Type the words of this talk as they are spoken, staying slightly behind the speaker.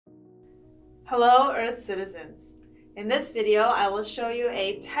Hello Earth citizens. In this video, I will show you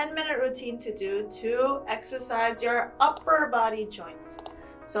a 10-minute routine to do to exercise your upper body joints.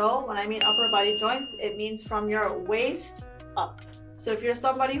 So when I mean upper body joints, it means from your waist up. So if you're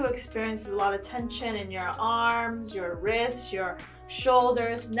somebody who experiences a lot of tension in your arms, your wrists, your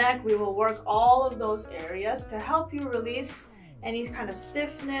shoulders, neck, we will work all of those areas to help you release any kind of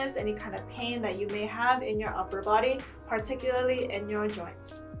stiffness, any kind of pain that you may have in your upper body, particularly in your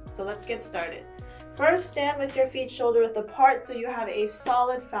joints. So let's get started. First, stand with your feet shoulder width apart so you have a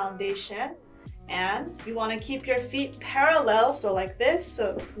solid foundation. And you want to keep your feet parallel, so like this,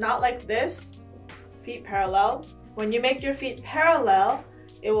 so not like this, feet parallel. When you make your feet parallel,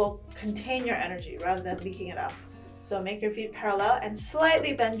 it will contain your energy rather than leaking it out. So make your feet parallel and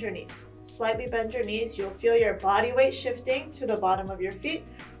slightly bend your knees. Slightly bend your knees. You'll feel your body weight shifting to the bottom of your feet.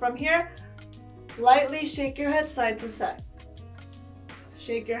 From here, lightly shake your head side to side.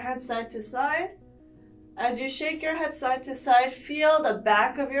 Shake your head side to side. As you shake your head side to side, feel the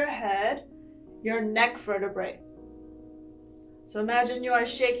back of your head, your neck vertebrae. So imagine you are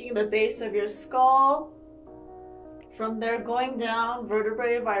shaking the base of your skull. From there, going down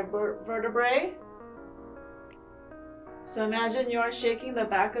vertebrae by vertebrae. So imagine you are shaking the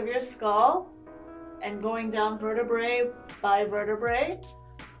back of your skull and going down vertebrae by vertebrae.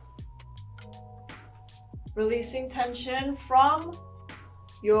 Releasing tension from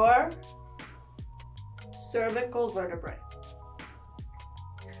your cervical vertebrae.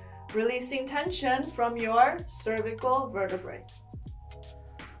 Releasing tension from your cervical vertebrae.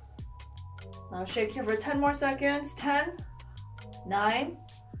 Now shake here for 10 more seconds. 10, 9,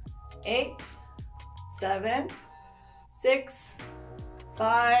 8, 7, 6,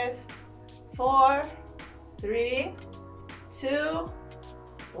 5, 4, 3, 2,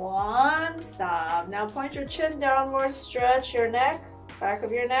 1. Stop. Now point your chin downwards, stretch your neck, back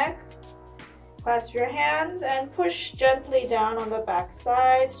of your neck. Clasp your hands and push gently down on the back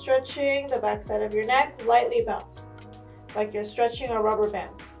side, stretching the back side of your neck. Lightly bounce, like you're stretching a rubber band.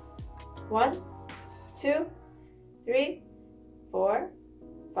 1, 2, 3, 4,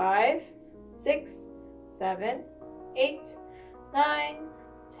 5, 6, 7, 8, 9,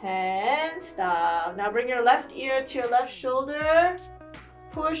 10. Stop. Now bring your left ear to your left shoulder.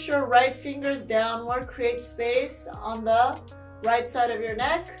 Push your right fingers downward. Create space on the right side of your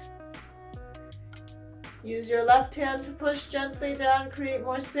neck. Use your left hand to push gently down. Create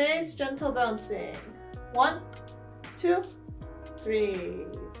more space. Gentle bouncing. 1, 2, 3,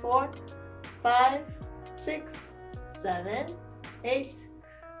 4, 5, 6, 7, 8,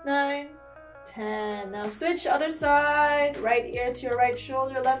 9, 10. Now switch other side. Right ear to your right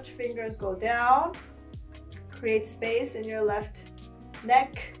shoulder. Left fingers go down. Create space in your left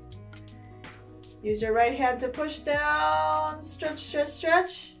neck. Use your right hand to push down. Stretch, stretch,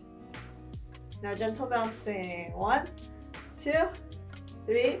 stretch. Now gentle bouncing. 1, 2,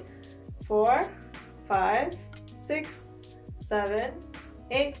 3, 4, 5, 6, 7,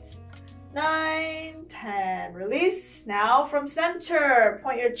 8, 9, 10. Release. Now from center,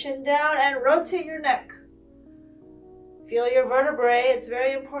 point your chin down and rotate your neck. Feel your vertebrae. It's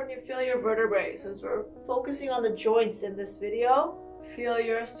very important you feel your vertebrae since we're focusing on the joints in this video. Feel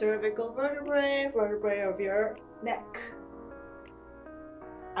your cervical vertebrae, vertebrae of your neck.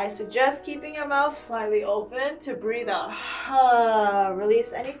 I suggest keeping your mouth slightly open to breathe out.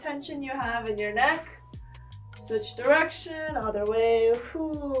 Release any tension you have in your neck. Switch direction, other way.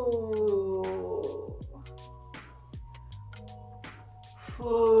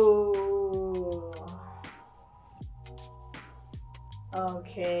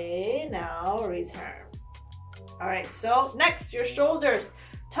 Okay, now return. Alright, so next, your shoulders.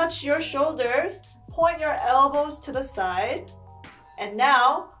 Touch your shoulders, point your elbows to the side. And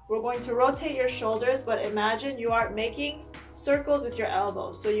now we're going to rotate your shoulders, but imagine you are making circles with your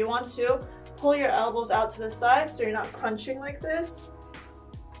elbows. So you want to pull your elbows out to the side so you're not crunching like this.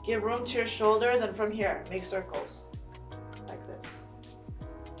 Give room to your shoulders, and from here, make circles like this.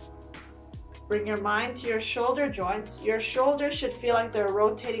 Bring your mind to your shoulder joints. Your shoulders should feel like they're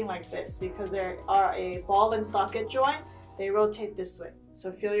rotating like this because they are a ball and socket joint. They rotate this way.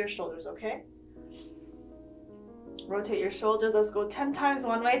 So feel your shoulders, okay? Rotate your shoulders. Let's go 10 times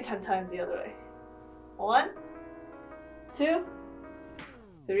one way, 10 times the other way. 1, 2,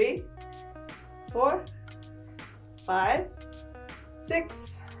 3, 4, 5,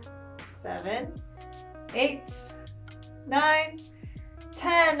 6, 7, 8, 9,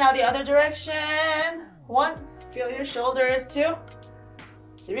 10. Now the other direction. 1, feel your shoulders. 2,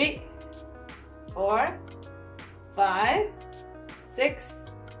 3, 4, 5, 6,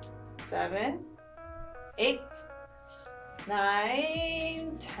 7, 8,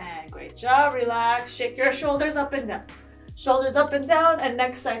 9, 10. Great. Great job. Relax. Shake your shoulders up and down. Shoulders up and down and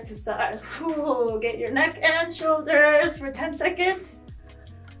neck side to side. Ooh, get your neck and shoulders for 10 seconds.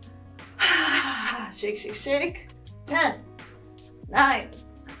 Shake, shake, shake. 10, 9,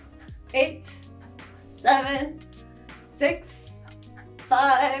 8, 7, 6,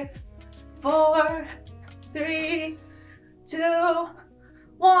 5, 4, 3, 2,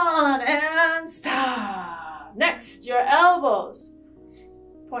 1, and stop. Next, your elbows.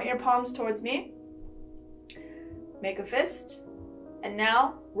 Point your palms towards me. Make a fist. And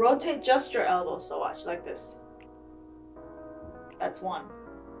now rotate just your elbows. So watch like this. That's one.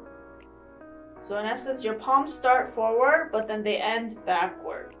 So in essence, your palms start forward, but then they end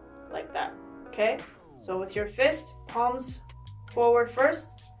backward, like that, okay? So with your fist, palms forward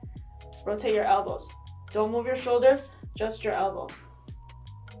first, rotate your elbows. Don't move your shoulders, just your elbows.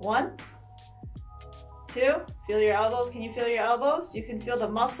 1, 2, feel your elbows. Can you feel your elbows? You can feel the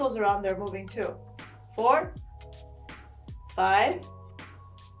muscles around there moving too. 4, 5,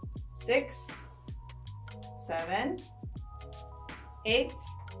 6, 7, 8,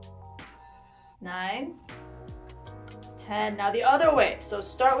 9, 10. Now the other way. So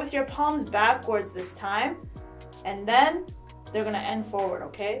start with your palms backwards this time, and then they're gonna end forward,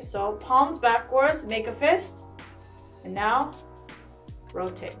 okay? So palms backwards, make a fist, and now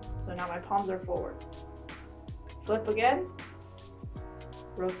rotate. So now my palms are forward. Flip again,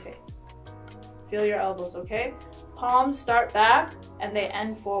 rotate. Feel your elbows, okay? Palms start back and they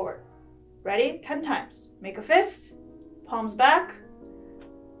end forward. Ready? 10 times. Make a fist, palms back.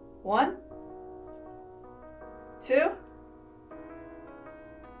 1, 2,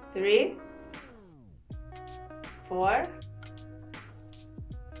 3, 4,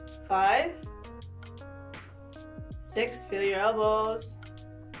 5, 6, feel your elbows.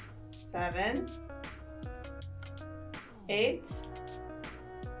 7, 8,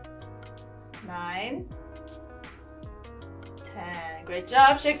 9, 10. Great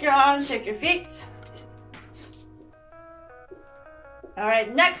job. Shake your arms, shake your feet. All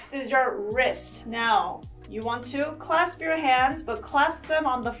right, next is your wrist. Now, you want to clasp your hands, but clasp them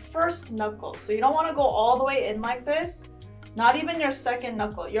on the first knuckle. So you don't want to go all the way in like this. Not even your second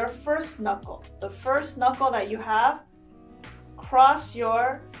knuckle, your first knuckle. The first knuckle that you have, cross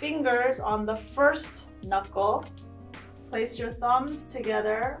your fingers on the first knuckle. Place your thumbs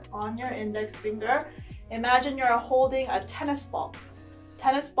together on your index finger. Imagine you're holding a tennis ball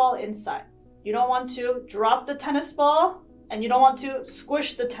inside. You don't want to drop the tennis ball, and you don't want to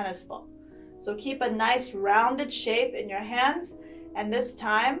squish the tennis ball. So keep a nice rounded shape in your hands, and this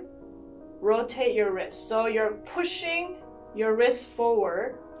time, rotate your wrist. So you're pushing your wrist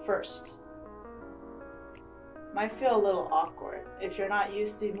forward first. Might feel a little awkward. If you're not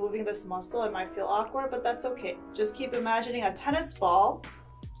used to moving this muscle, it might feel awkward, but that's okay. Just keep imagining a tennis ball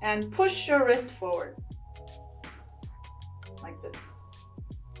and push your wrist forward. Like this.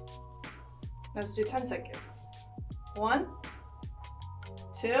 Let's do 10 seconds. 1,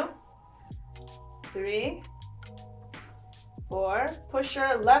 2, 3, 4. Push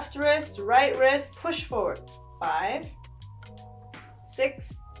your left wrist, right wrist, push forward. 5,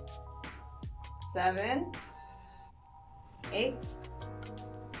 6, 7, 8,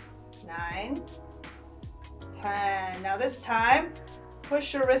 9, 10. Now this time,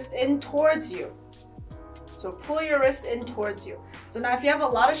 push your wrist in towards you. So pull your wrist in towards you. So now if you have a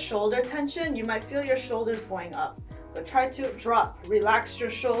lot of shoulder tension, you might feel your shoulders going up. But try to drop, relax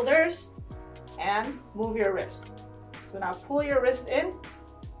your shoulders, and move your wrist. So now pull your wrist in.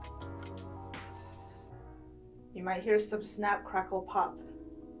 You might hear some snap, crackle, pop.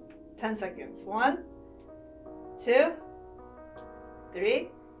 10 seconds. 1, 2, 3,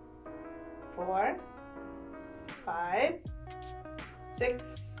 4, 5,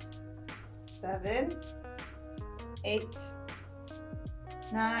 6, 7, 8,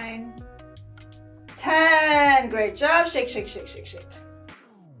 9, 10. Great job. Shake, shake, shake, shake, shake.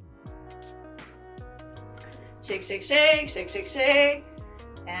 Shake, shake, shake, shake, shake, shake,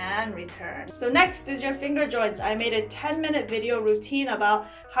 and return. So next is your finger joints. I made a 10-minute video routine about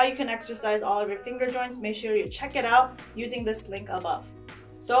how you can exercise all of your finger joints. Make sure you check it out using this link above.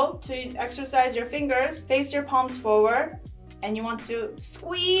 So to exercise your fingers, face your palms forward, and you want to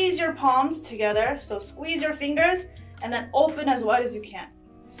squeeze your palms together. So squeeze your fingers and then open as wide as you can.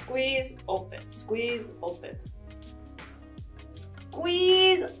 Squeeze, open, squeeze, open.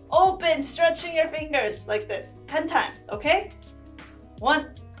 Squeeze, open, stretching your fingers like this. 10 times, okay?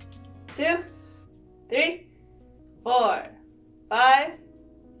 1, 2, 3, 4, 5,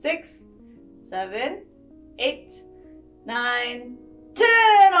 6, 7, 8, 9,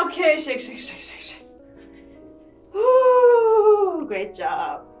 10. Okay, shake, shake, shake, shake, shake. Woo, great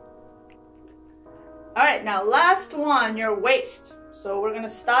job. All right, now last one, your waist. So we're gonna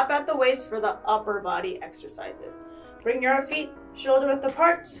stop at the waist for the upper body exercises. Bring your feet shoulder width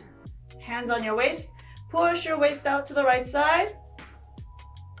apart, hands on your waist. Push your waist out to the right side.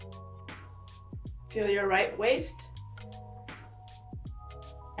 Feel your right waist.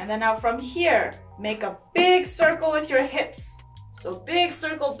 And then now from here, make a big circle with your hips. So big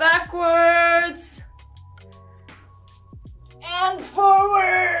circle backwards and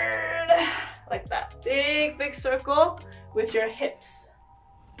forward. Like that. Big, big circle with your hips.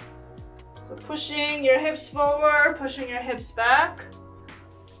 So pushing your hips forward, pushing your hips back.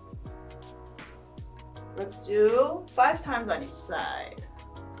 Let's do 5 times on each side.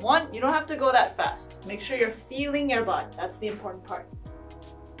 1, you don't have to go that fast. Make sure you're feeling your body. That's the important part.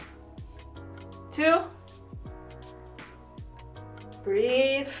 2.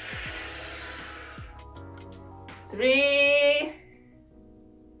 Breathe. 3.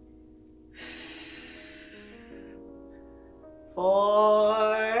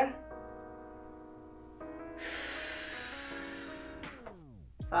 4.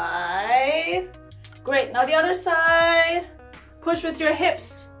 5. Great, now the other side. Push with your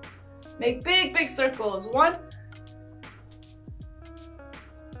hips. Make big, big circles. 1,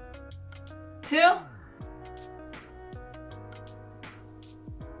 2,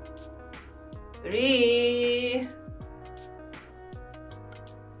 3,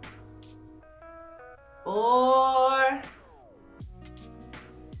 4,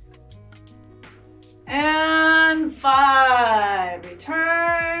 and 5.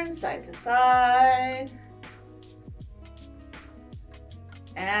 Return side to side.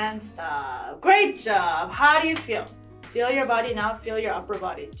 And stop. Great job. How do you feel? Feel your body now. Feel your upper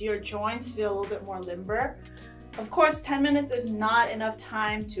body. Do your joints feel a little bit more limber? Of course, 10 minutes is not enough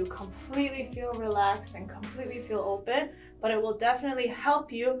time to completely feel relaxed and completely feel open, but it will definitely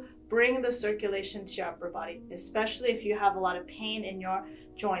help you bring the circulation to your upper body, especially if you have a lot of pain in your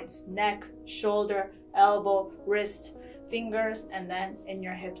joints, neck, shoulder, elbow, wrist, fingers, and then in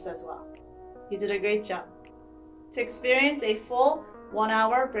your hips as well. You did a great job. To experience a full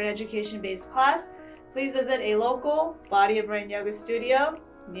 1-hour brain education based class, please visit a local Body and Brain Yoga studio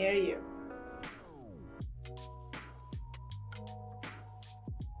near you.